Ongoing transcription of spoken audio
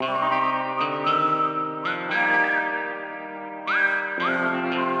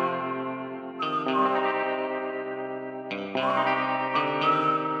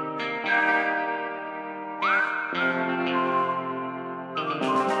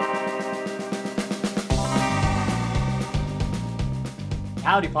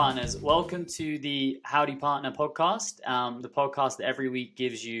Howdy, partners. Welcome to the Howdy Partner podcast, the podcast that every week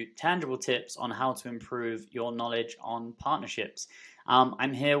gives you tangible tips on how to improve your knowledge on partnerships.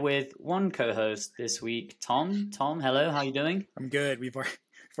 I'm here with one co-host this week, Tom. Tom, hello. How are you doing? I'm good. We've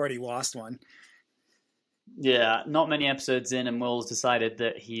already lost one. Yeah, not many episodes in, and Will's decided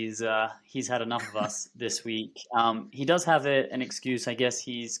that he's had enough of us this week. He does have an excuse. I guess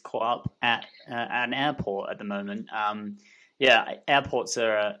he's caught up at an airport at the moment. Yeah, airports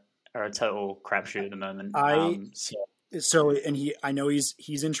are a total crapshoot at the moment. I know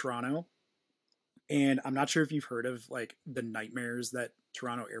he's in Toronto, and I'm not sure if you've heard of like the nightmares that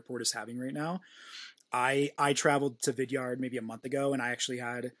Toronto Airport is having right now. I traveled to Vidyard maybe a month ago, and I actually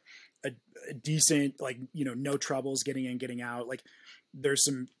had a decent, like, no troubles getting in, getting out. Like, there's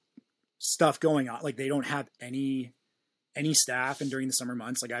some stuff going on. Like, they don't have any staff, and during the summer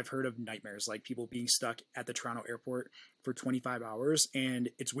months, like, I've heard of nightmares, like people being stuck at the Toronto airport for 25 hours. And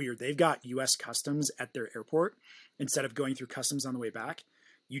it's weird. They've got US customs at their airport instead of going through customs on the way back.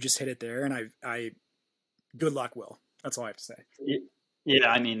 You just hit it there. And I good luck, Will. That's all I have to say.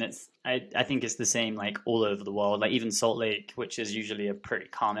 Yeah, I mean, I think it's the same like all over the world. Like even Salt Lake, which is usually a pretty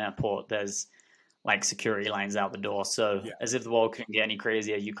calm airport, there's like security lines out the door. So Yeah. as if the world couldn't get any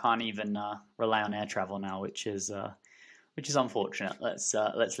crazier, you can't even rely on air travel now, which is unfortunate. Let's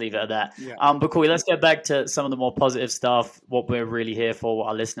leave it at that. Yeah. But cool, let's get back to some of the more positive stuff. What we're really here for, what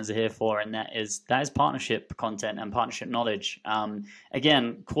our listeners are here for, and that is partnership content and partnership knowledge.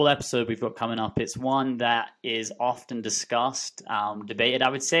 Again, cool episode we've got coming up. It's one that is often discussed, debated. I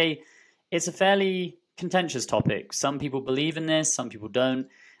would say it's a fairly contentious topic. Some people believe in this, some people don't.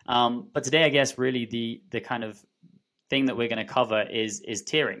 But today, I guess, really the kind of thing that we're going to cover is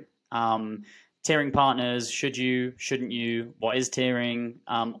tiering. Tiering partners, should you, shouldn't you, what is tiering,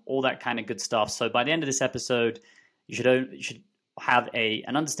 all that kind of good stuff. So by the end of this episode, you should have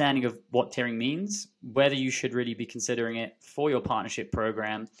an understanding of what tiering means, whether you should really be considering it for your partnership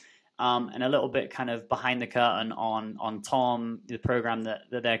program, and a little bit kind of behind the curtain on Tom, the program that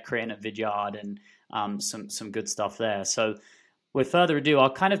they're creating at Vidyard, and some good stuff there. So with further ado,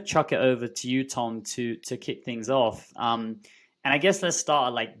 I'll kind of chuck it over to you, Tom, to kick things off. And I guess let's start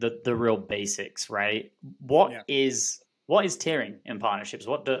at like the real basics, right? What is tiering in partnerships?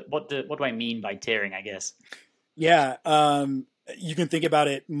 What do I mean by tiering, I guess? Yeah. You can think about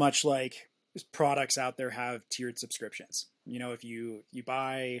it much like products out there have tiered subscriptions. If you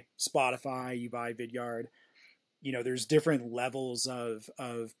buy Spotify, you buy Vidyard, there's different levels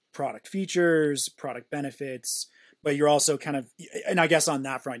of product features, product benefits, but you're also kind of, and I guess on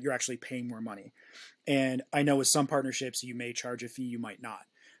that front, you're actually paying more money. And I know with some partnerships, you may charge a fee, you might not.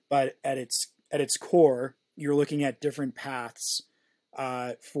 But at its core, you're looking at different paths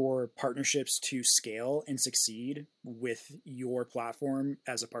for partnerships to scale and succeed with your platform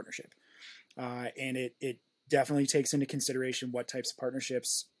as a partnership. And it definitely takes into consideration what types of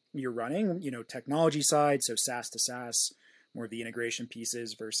partnerships you're running, technology side, so SaaS to SaaS, more of the integration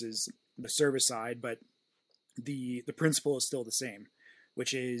pieces versus the service side. But the principle is still the same,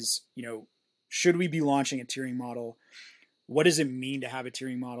 which is, should we be launching a tiering model? What does it mean to have a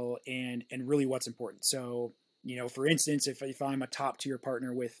tiering model, and really what's important? So, for instance, if I'm a top tier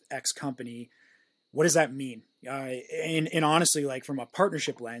partner with X company, what does that mean? And honestly, like from a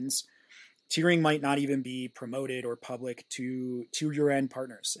partnership lens, tiering might not even be promoted or public to your end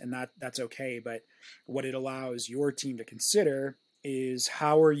partners, and that's okay. But what it allows your team to consider is,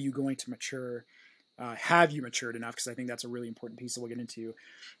 how are you going to mature? Have you matured enough? Because I think that's a really important piece that we'll get into.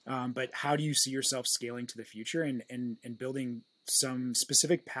 But how do you see yourself scaling to the future and building some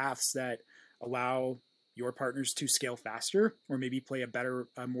specific paths that allow your partners to scale faster, or maybe play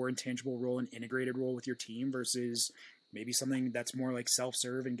a more intangible role, an integrated role with your team, versus maybe something that's more like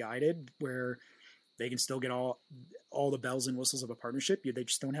self-serve and guided, where they can still get all the bells and whistles of a partnership. They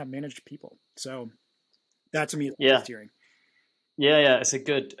just don't have managed people. So that to me is tiering. Yeah, it's a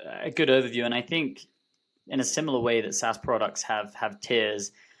good overview, and I think in a similar way that SaaS products have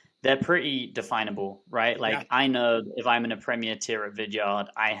tiers, they're pretty definable, right? Like I know if I'm in a premier tier at Vidyard,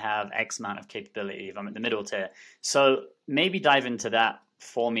 I have X amount of capability. If I'm at the middle tier, so maybe dive into that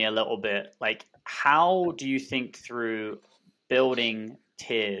for me a little bit. Like, how do you think through building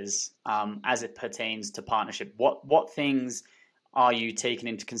tiers as it pertains to partnership? What things are you taking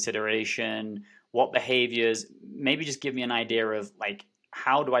into consideration? What behaviors? Maybe just give me an idea of like,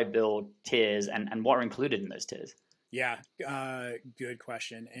 how do I build tiers, and what are included in those tiers? Yeah, good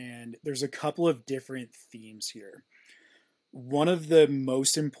question. And there's a couple of different themes here. One of the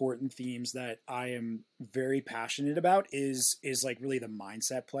most important themes that I am very passionate about is like really the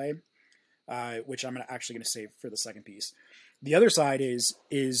mindset play, which I'm actually going to save for the second piece. The other side is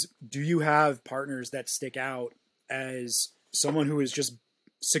do you have partners that stick out as someone who is just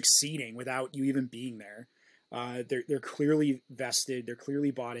succeeding without you even being there? They're clearly vested, they're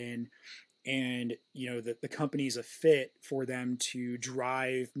clearly bought in, and the company's a fit for them to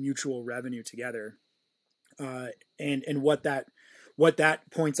drive mutual revenue together. And what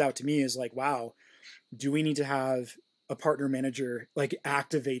that points out to me is like, wow, do we need to have a partner manager like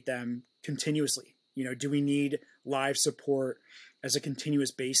activate them continuously? Do we need live support as a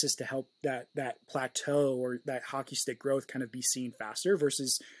continuous basis to help that plateau or that hockey stick growth kind of be seen faster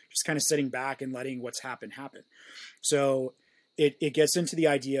versus just kind of sitting back and letting what's happen. So it gets into the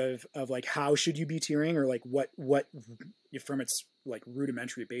idea of like, how should you be tiering, or like what from its like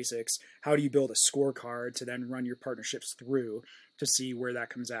rudimentary basics, how do you build a scorecard to then run your partnerships through to see where that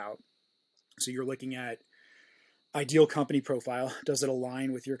comes out? So you're looking at ideal company profile. Does it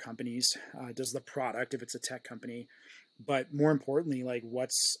align with your company's? Does the product, if it's a tech company, but more importantly, like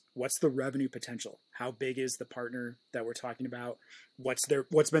what's the revenue potential? How big is the partner that we're talking about? What's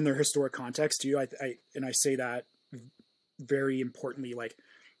been their historic context to you? I say that very importantly, like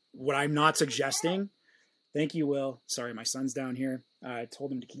what I'm not suggesting. Thank you, Will. Sorry, my son's down here. I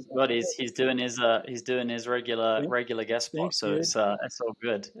told him to keep. But he's doing his regular guest spot, so it's all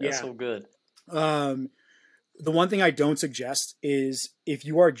good. It's all good. The one thing I don't suggest is if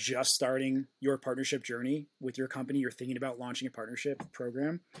you are just starting your partnership journey with your company, you're thinking about launching a partnership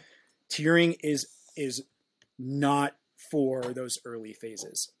program, tiering is not for those early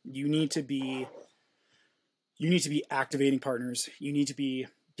phases. You need to be activating partners. You need to be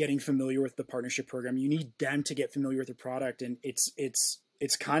getting familiar with the partnership program. You need them to get familiar with the product. And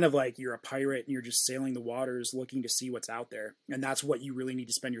it's kind of like you're a pirate and you're just sailing the waters looking to see what's out there. And that's what you really need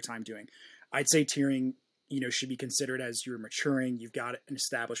to spend your time doing. I'd say tiering, should be considered as you're maturing, you've got an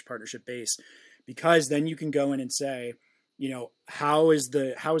established partnership base, because then you can go in and say, how is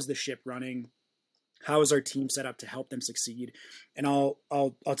the ship running? How is our team set up to help them succeed? And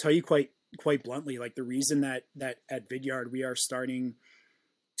I'll tell you quite bluntly, like the reason that at Vidyard we are starting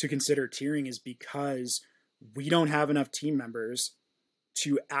to consider tiering is because we don't have enough team members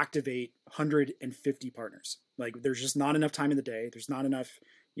to activate 150 partners. Like there's just not enough time in the day. There's not enough,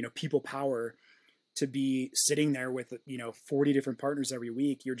 people power to be sitting there with 40 different partners every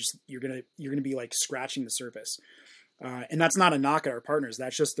week. You're gonna be like scratching the surface, and that's not a knock at our partners.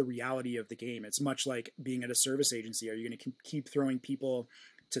 That's just the reality of the game. It's much like being at a service agency. Are you going to keep throwing people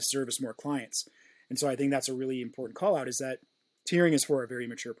to service more clients? And so I think that's a really important call out, is that tiering is for a very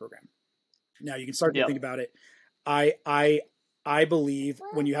mature program. Now you can start to think about it. I believe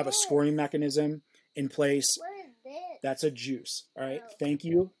when you have a scoring mechanism in place, that's a juice. All right, thank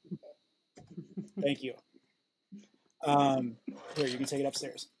you. Thank you. Here, you can take it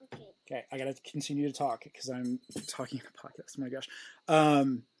upstairs. Okay, I gotta continue to talk because I'm talking in a podcast. Oh my gosh.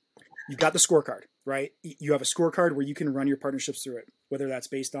 You've got the scorecard, right? You have a scorecard where you can run your partnerships through it, whether that's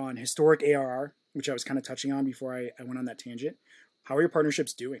based on historic ARR, which I was kind of touching on before I went on that tangent. How are your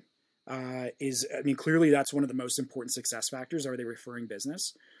partnerships doing? Clearly that's one of the most important success factors. Are they referring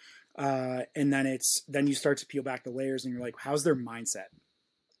business? And then you start to peel back the layers and you're like, how's their mindset?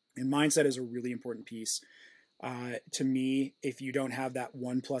 And mindset is a really important piece. To me, if you don't have that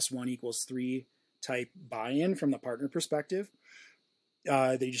 1 + 1 = 3 type buy-in from the partner perspective,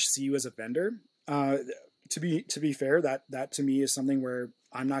 they just see you as a vendor. To be fair, that to me is something where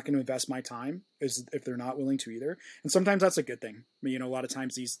I'm not going to invest my time if they're not willing to either. And sometimes that's a good thing. A lot of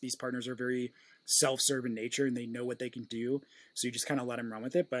times these partners are very self-serve in nature and they know what they can do. So you just kind of let them run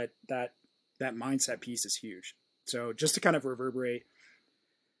with it. But that mindset piece is huge. So just to kind of reverberate,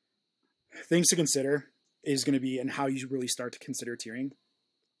 things to consider is going to be, and how you really start to consider tiering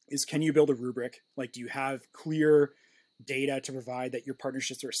is, can you build a rubric? Like, do you have clear data to provide that your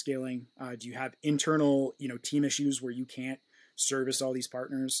partnerships are scaling? Do you have internal, team issues where you can't service all these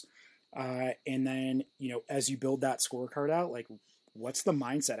partners? And then, as you build that scorecard out, like, what's the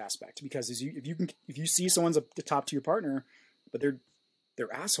mindset aspect? Because if you see someone's at the top tier partner, but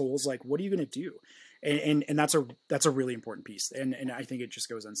they're assholes, like, what are you going to do? And that's a really important piece. And I think it just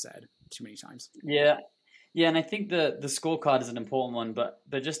goes unsaid too many times. Yeah. Yeah. And I think the scorecard is an important one, but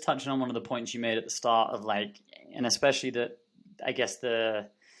just touching on one of the points you made at the start of like, and especially I guess the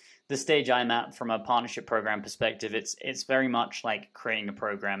stage I'm at from a partnership program perspective, it's very much like creating a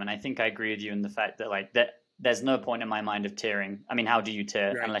program. And I think I agree with you in the fact that like there's no point in my mind of tiering. I mean, how do you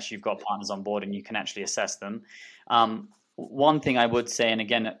tier unless you've got partners on board and you can actually assess them? One thing I would say, and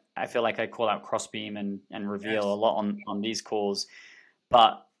again, I feel like I call out Crossbeam and Reveal a lot on these calls,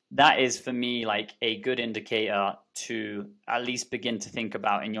 but that is for me like a good indicator to at least begin to think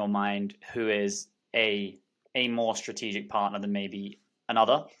about in your mind who is a a more strategic partner than maybe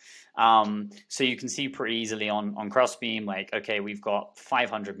another. So you can see pretty easily on Crossbeam, like, okay, we've got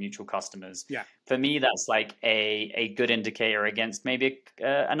 500 mutual customers. Yeah. For me, that's like a good indicator against maybe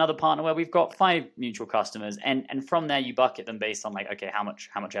another partner where we've got 5 mutual customers, and from there you bucket them based on like, okay, how much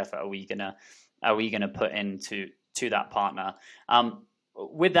effort are we gonna put into that partner.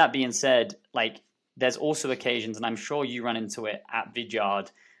 With that being said, like, there's also occasions, and I'm sure you run into it at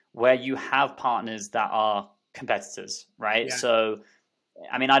Vidyard, where you have partners that are competitors, right? Yeah. So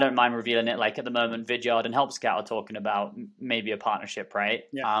I mean, I don't mind revealing it. Like at the moment, Vidyard and Help Scout are talking about maybe a partnership, right?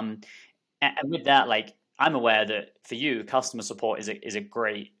 Yeah. And with that, like, I'm aware that for you, customer support is a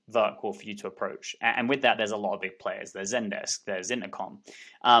great vertical for you to approach. And with that, there's a lot of big players. There's Zendesk, there's Intercom.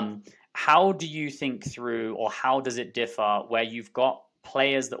 How do you think through, or how does it differ where you've got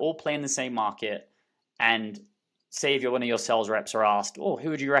players that all play in the same market, and say if you're one of your sales reps are asked, oh, who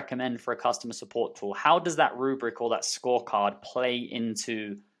would you recommend for a customer support tool? How does that rubric or that scorecard play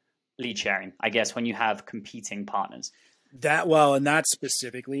into lead sharing, I guess, when you have competing partners? And that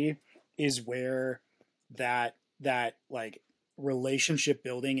specifically is where that like relationship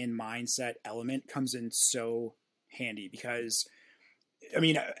building and mindset element comes in so handy, because I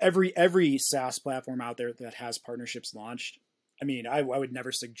mean, every SaaS platform out there that has partnerships launched, I mean, I would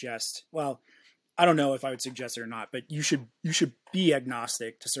never suggest, well, I don't know if I would suggest it or not, but you should be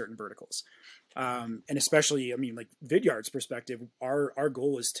agnostic to certain verticals. And especially, I mean, like Vidyard's perspective, our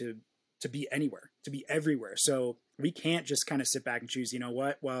goal is to be anywhere, to be everywhere. So we can't just kind of sit back and choose, you know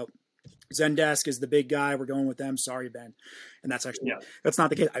what? Well, Zendesk is the big guy. We're going with them. Sorry, Ben. And that's actually, that's not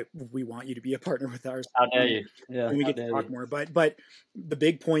the case. We want you to be a partner with ours. How dare you? Yeah. And we get to talk more, but the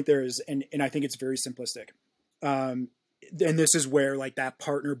big point there is, and I think it's very simplistic. And this is where like that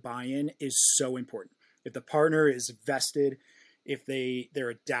partner buy-in is so important. If the partner is vested, if they're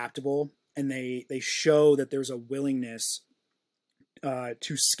adaptable, and they show that there's a willingness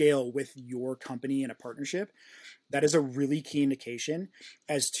to scale with your company in a partnership, that is a really key indication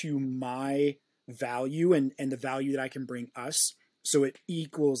as to my value and the value that I can bring us. So it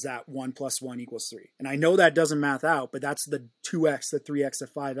equals that 1 + 1 = 3. And I know that doesn't math out, but that's the 2x, the 3x, the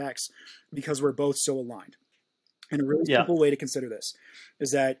 5x, because we're both so aligned. And a really simple way to consider this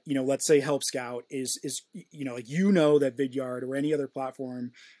is that, you know, let's say Help Scout is, you know, like, you know, that Vidyard or any other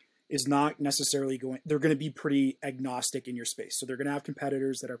platform is not necessarily they're going to be pretty agnostic in your space. So they're going to have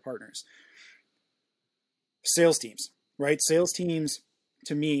competitors that are partners. Sales teams, right? Sales teams,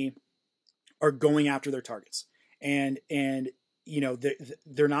 to me, are going after their targets. And you know,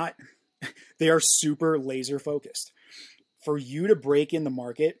 they're not, they are super laser focused. For you to break in the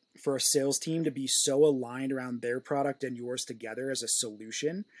market, for a sales team to be so aligned around their product and yours together as a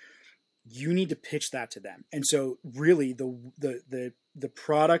solution, you need to pitch that to them. And so really the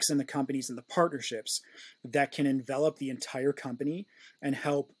products and the companies and the partnerships that can envelop the entire company and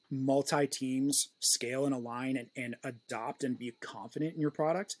help multi-teams scale and align and adopt and be confident in your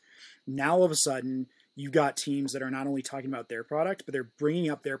product. Now all of a sudden you've got teams that are not only talking about their product, but they're bringing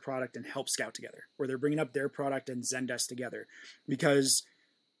up their product and Help Scout together, or they're bringing up their product and Zendesk together, because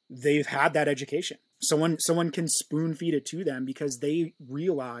they've had that education. Someone can spoon feed it to them because they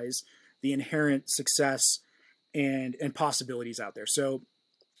realize the inherent success and possibilities out there. So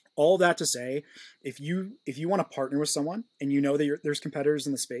all that to say, if you want to partner with someone and you know that there's competitors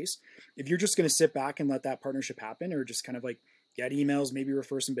in the space, if you're just going to sit back and let that partnership happen, or just kind of like get emails, maybe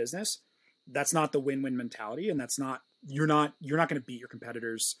refer some business, that's not the win-win mentality. And that's not, you're not going to beat your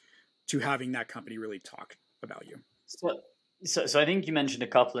competitors to having that company really talk about you. So I think you mentioned a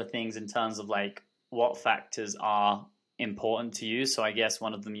couple of things in terms of like what factors are important to you. So I guess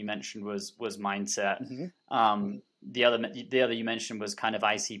one of them you mentioned was mindset. Mm-hmm. The other you mentioned was kind of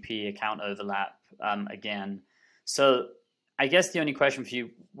ICP, account overlap, again. So I guess the only question for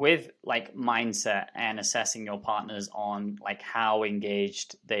you with like mindset and assessing your partners on like how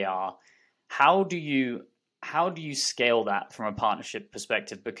engaged they are, how do you scale that from a partnership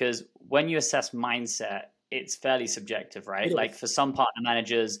perspective? Because when you assess mindset, it's fairly subjective, right? Like for some partner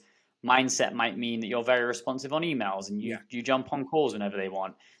managers, mindset might mean that you're very responsive on emails and you jump on calls whenever they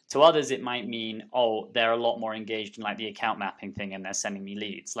want. To others, it might mean, oh, they're a lot more engaged in like the account mapping thing and they're sending me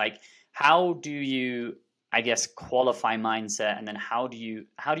leads. Like, how do you, I guess, qualify mindset, and then how do you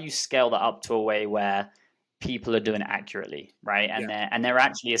scale that up to a way where people are doing it accurately, right? And they're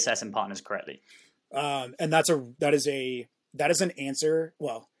actually assessing partners correctly. And that is an answer.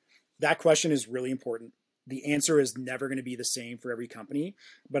 Well, that question is really important. The answer is never going to be the same for every company,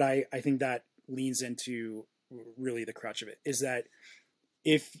 but I think that leans into really the crutch of it, is that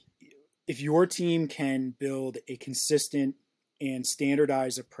if your team can build a consistent and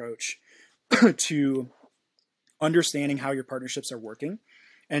standardized approach to understanding how your partnerships are working,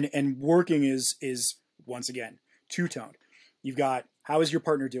 and working is once again two-toned. You've got, how is your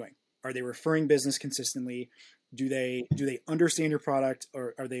partner doing? Are they referring business consistently? Do they understand your product,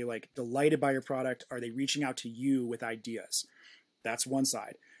 or are they like delighted by your product? Are they reaching out to you with ideas? That's one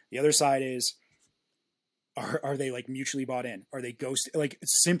side. The other side is, are they like mutually bought in? Are they like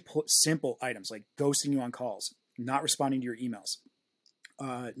simple items like ghosting you on calls, not responding to your emails,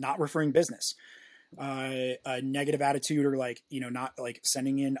 not referring business, a negative attitude, or like, not like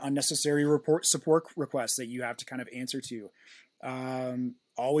sending in unnecessary support requests that you have to kind of answer to,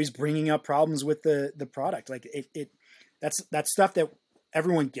 always bringing up problems with the product. Like that's stuff that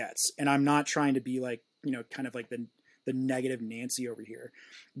everyone gets. And I'm not trying to be like, kind of like the negative Nancy over here,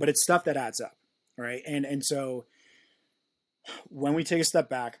 but it's stuff that adds up. Right. And so when we take a step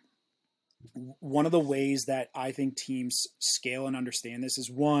back, one of the ways that I think teams scale and understand this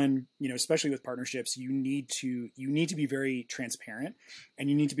is, one, especially with partnerships, you need to be very transparent, and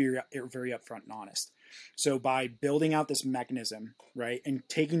you need to be very upfront and honest. So by building out this mechanism, right, and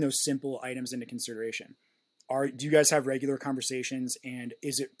taking those simple items into consideration, do you guys have regular conversations, and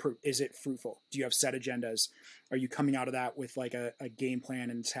is it fruitful? Do you have set agendas? Are you coming out of that with like a game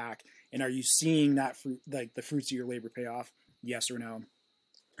plan and attack? And are you seeing that fruit, like the fruits of your labor pay off? Yes or no?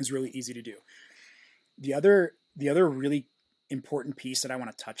 Is really easy to do. The other really important piece that I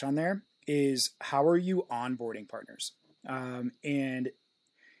want to touch on there is, how are you onboarding partners? And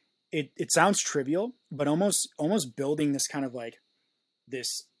it sounds trivial, but almost building this kind of like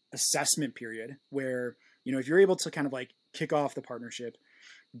this assessment period where, if you're able to kind of like kick off the partnership,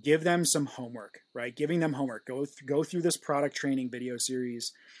 give them some homework, right? Giving them homework, go through this product training video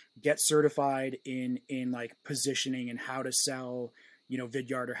series, get certified in like positioning and how to sell,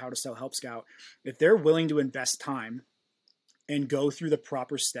 Vidyard, or how to sell Help Scout. If they're willing to invest time and go through the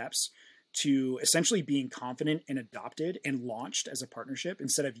proper steps to essentially being confident and adopted and launched as a partnership,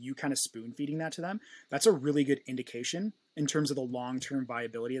 instead of you kind of spoon feeding that to them, that's a really good indication in terms of the long-term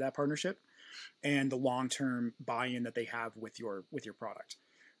viability of that partnership and the long-term buy-in that they have with your product.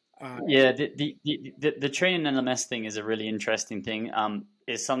 Yeah, the training LMS thing is a really interesting thing.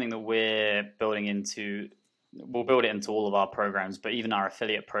 It's something that we're building into. We'll build it into all of our programs, but even our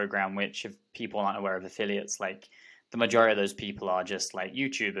affiliate program, which, if people aren't aware of affiliates, like the majority of those people are just like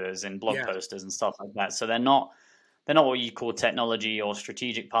YouTubers and blog posters and stuff like that. So they're not what you call technology or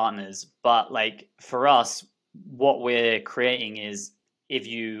strategic partners. But like for us, what we're creating is, if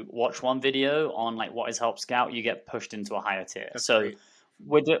you watch one video on like what is Help Scout, you get pushed into a higher tier. That's so great.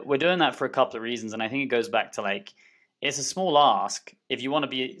 We're doing that for a couple of reasons, and I think it goes back to like, it's a small ask if you want to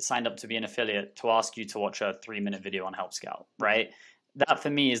be signed up to be an affiliate to ask you to watch a 3-minute video on Help Scout, right? That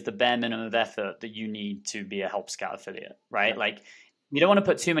for me is the bare minimum of effort that you need to be a Help Scout affiliate, right? Like, you don't want to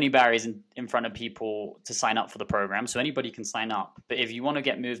put too many barriers in front of people to sign up for the program. So anybody can sign up. But if you want to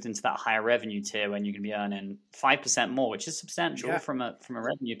get moved into that higher revenue tier when you can be earning 5% more, which is substantial from a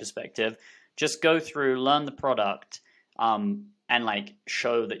revenue perspective, just go through, learn the product, and like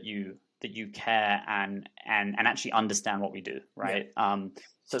show that you care and actually understand what we do, right?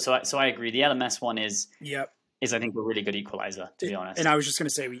 So I agree. The LMS one is I think a really good equalizer, to be honest. And I was just going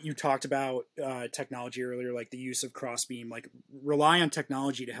to say, you talked about technology earlier, like the use of Crossbeam. Like, rely on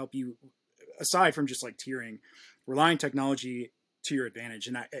technology to help you, aside from just like tiering, rely on technology to your advantage.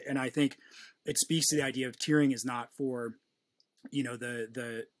 And I think it speaks to the idea of tiering is not for,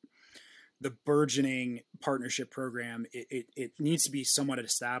 the burgeoning partnership program. It needs to be somewhat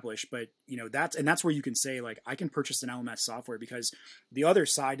established, but that's where you can say, like, I can purchase an LMS software, because the other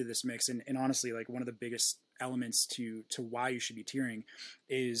side to this mix, and honestly, like, one of the biggest elements to why you should be tiering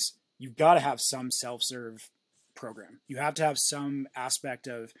is, you've got to have some self-serve program. You have to have some aspect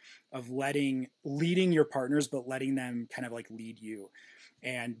of leading your partners, but letting them kind of like lead you.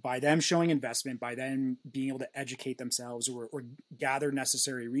 And by them showing investment, by them being able to educate themselves or gather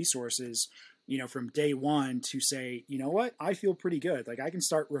necessary resources, from day one, to say, you know what, I feel pretty good. Like, I can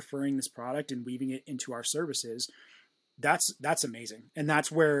start referring this product and weaving it into our services. That's amazing. And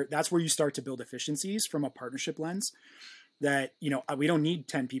that's where you start to build efficiencies from a partnership lens, that, we don't need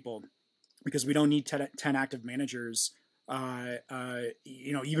 10 people, because we don't need 10 active managers,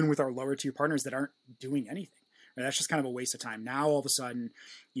 even with our lower tier partners that aren't doing anything. And that's just kind of a waste of time. Now, all of a sudden,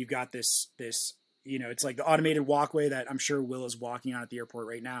 you've got this, it's like the automated walkway that I'm sure Will is walking on at the airport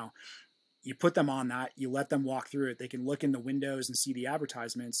right now. You put them on that, you let them walk through it. They can look in the windows and see the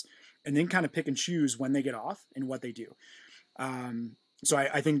advertisements, and then kind of pick and choose when they get off and what they do. So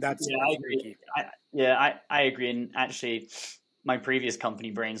I think that's I agree. I agree. And actually, my previous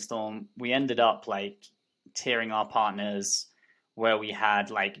company, Brainstorm, we ended up like tiering our partners where we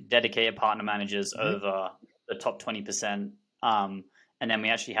had like dedicated partner managers over the top 20%. And then we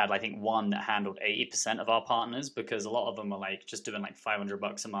actually had, I think, one that handled 80% of our partners, because a lot of them are like just doing like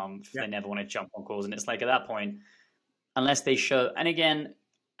 $500 a month. They never want to jump on calls. And it's like, at that point, unless they show, and again,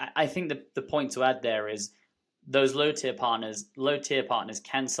 I think the point to add there is those low tier partners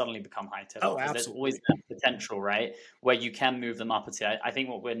can suddenly become high tier. Oh, because absolutely. there's always that potential, right? Where you can move them up a tier. I think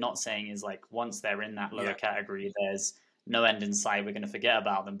what we're not saying is like, once they're in that lower category, there's no end in sight. We're going to forget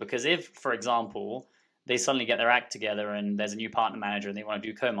about them. Because if, for example, they suddenly get their act together and there's a new partner manager and they want to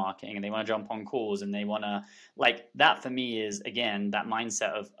do co-marketing and they want to jump on calls and they want to, like, that for me is, again, that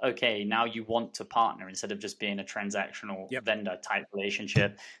mindset of, okay, now you want to partner instead of just being a transactional vendor type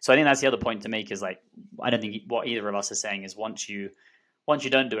relationship. So I think that's the other point to make, is like, I don't think what either of us are saying is once you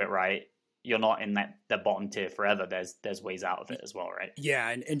don't do it right, you're not in the bottom tier forever. There's ways out of it as well, right? Yeah,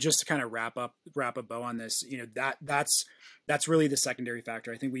 and just to kind of wrap a bow on this, that's really the secondary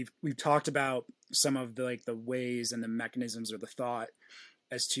factor. I think we've talked about some of the ways and the mechanisms or the thought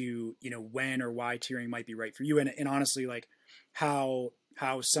as to when or why tiering might be right for you, and honestly, like how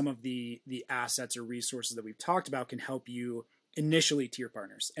some of the assets or resources that we've talked about can help you initially tier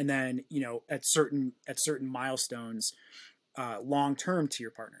partners, and then at certain milestones, long-term tier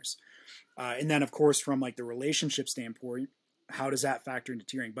partners. And then, of course, from like the relationship standpoint, how does that factor into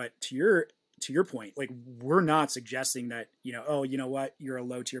tiering? But to your point, like, we're not suggesting that, oh, you know what, you're a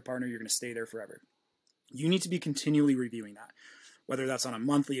low tier partner, you're going to stay there forever. You need to be continually reviewing that, whether that's on a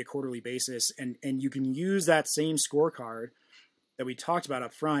monthly, a quarterly basis. And you can use that same scorecard that we talked about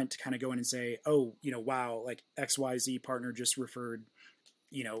up front to kind of go in and say, oh, wow, like XYZ partner just referred,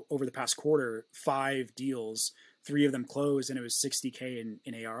 over the past quarter, 5 deals, 3 of them closed, and it was $60K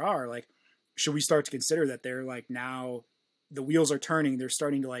in ARR. Like, should we start to consider that they're like, now the wheels are turning, they're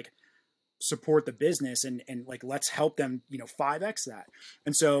starting to like support the business, and like, let's help them, 5X that.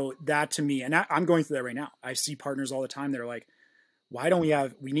 And so that, to me, and I'm going through that right now. I see partners all the time that are like, why don't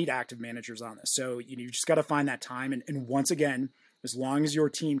we need active managers on this? So you just got to find that time. And once again, as long as your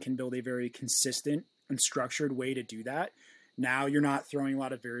team can build a very consistent and structured way to do that, now you're not throwing a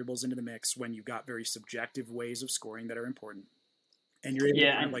lot of variables into the mix when you've got very subjective ways of scoring that are important. And you're able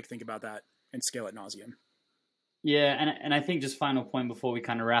to kind of like think about that and scale ad nauseum. Yeah, and I think, just final point before we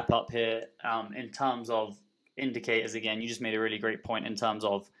kind of wrap up here, in terms of indicators, again, you just made a really great point in terms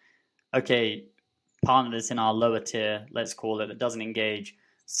of, okay, partner that's in our lower tier, let's call it, that doesn't engage,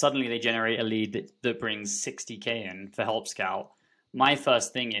 suddenly they generate a lead that brings $60K in for Help Scout. My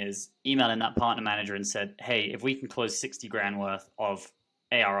first thing is emailing that partner manager and said, hey, if we can close 60 grand worth of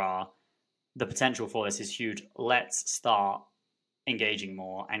ARR, the potential for this is huge. Let's start engaging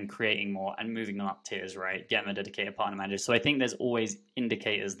more and creating more and moving them up tiers, right? Getting a dedicated partner manager. So I think there's always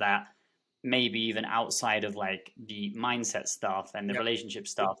indicators that maybe even outside of like the mindset stuff and the relationship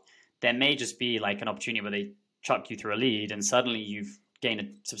stuff, there may just be like an opportunity where they chuck you through a lead and suddenly you've gained a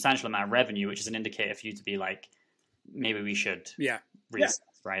substantial amount of revenue, which is an indicator for you to be like, maybe we should reassess,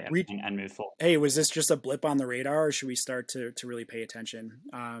 right? And move forward. Hey, was this just a blip on the radar, or should we start to really pay attention?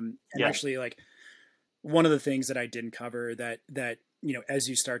 Actually, like, one of the things that I didn't cover that as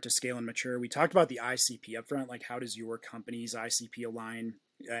you start to scale and mature, we talked about the ICP up front. Like, how does your company's ICP align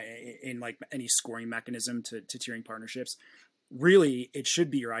in like any scoring mechanism to tiering partnerships? Really, it should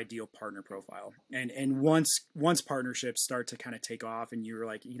be your ideal partner profile. And once partnerships start to kind of take off and you're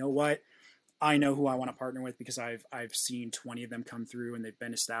like, you know what, I know who I want to partner with because I've seen 20 of them come through and they've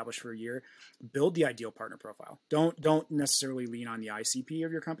been established for a year. Build the ideal partner profile. Don't necessarily lean on the ICP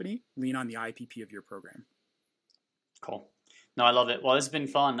of your company. Lean on the IPP of your program. Cool. No, I love it. Well, it's been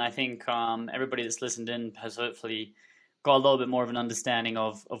fun. I think everybody that's listened in has hopefully got a little bit more of an understanding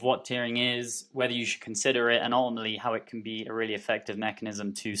of what tiering is, whether you should consider it, and ultimately how it can be a really effective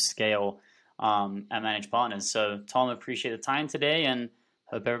mechanism to scale and manage partners. So, Tom, appreciate the time today, and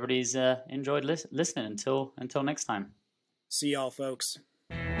hope everybody's enjoyed listening. Until next time. See y'all, folks.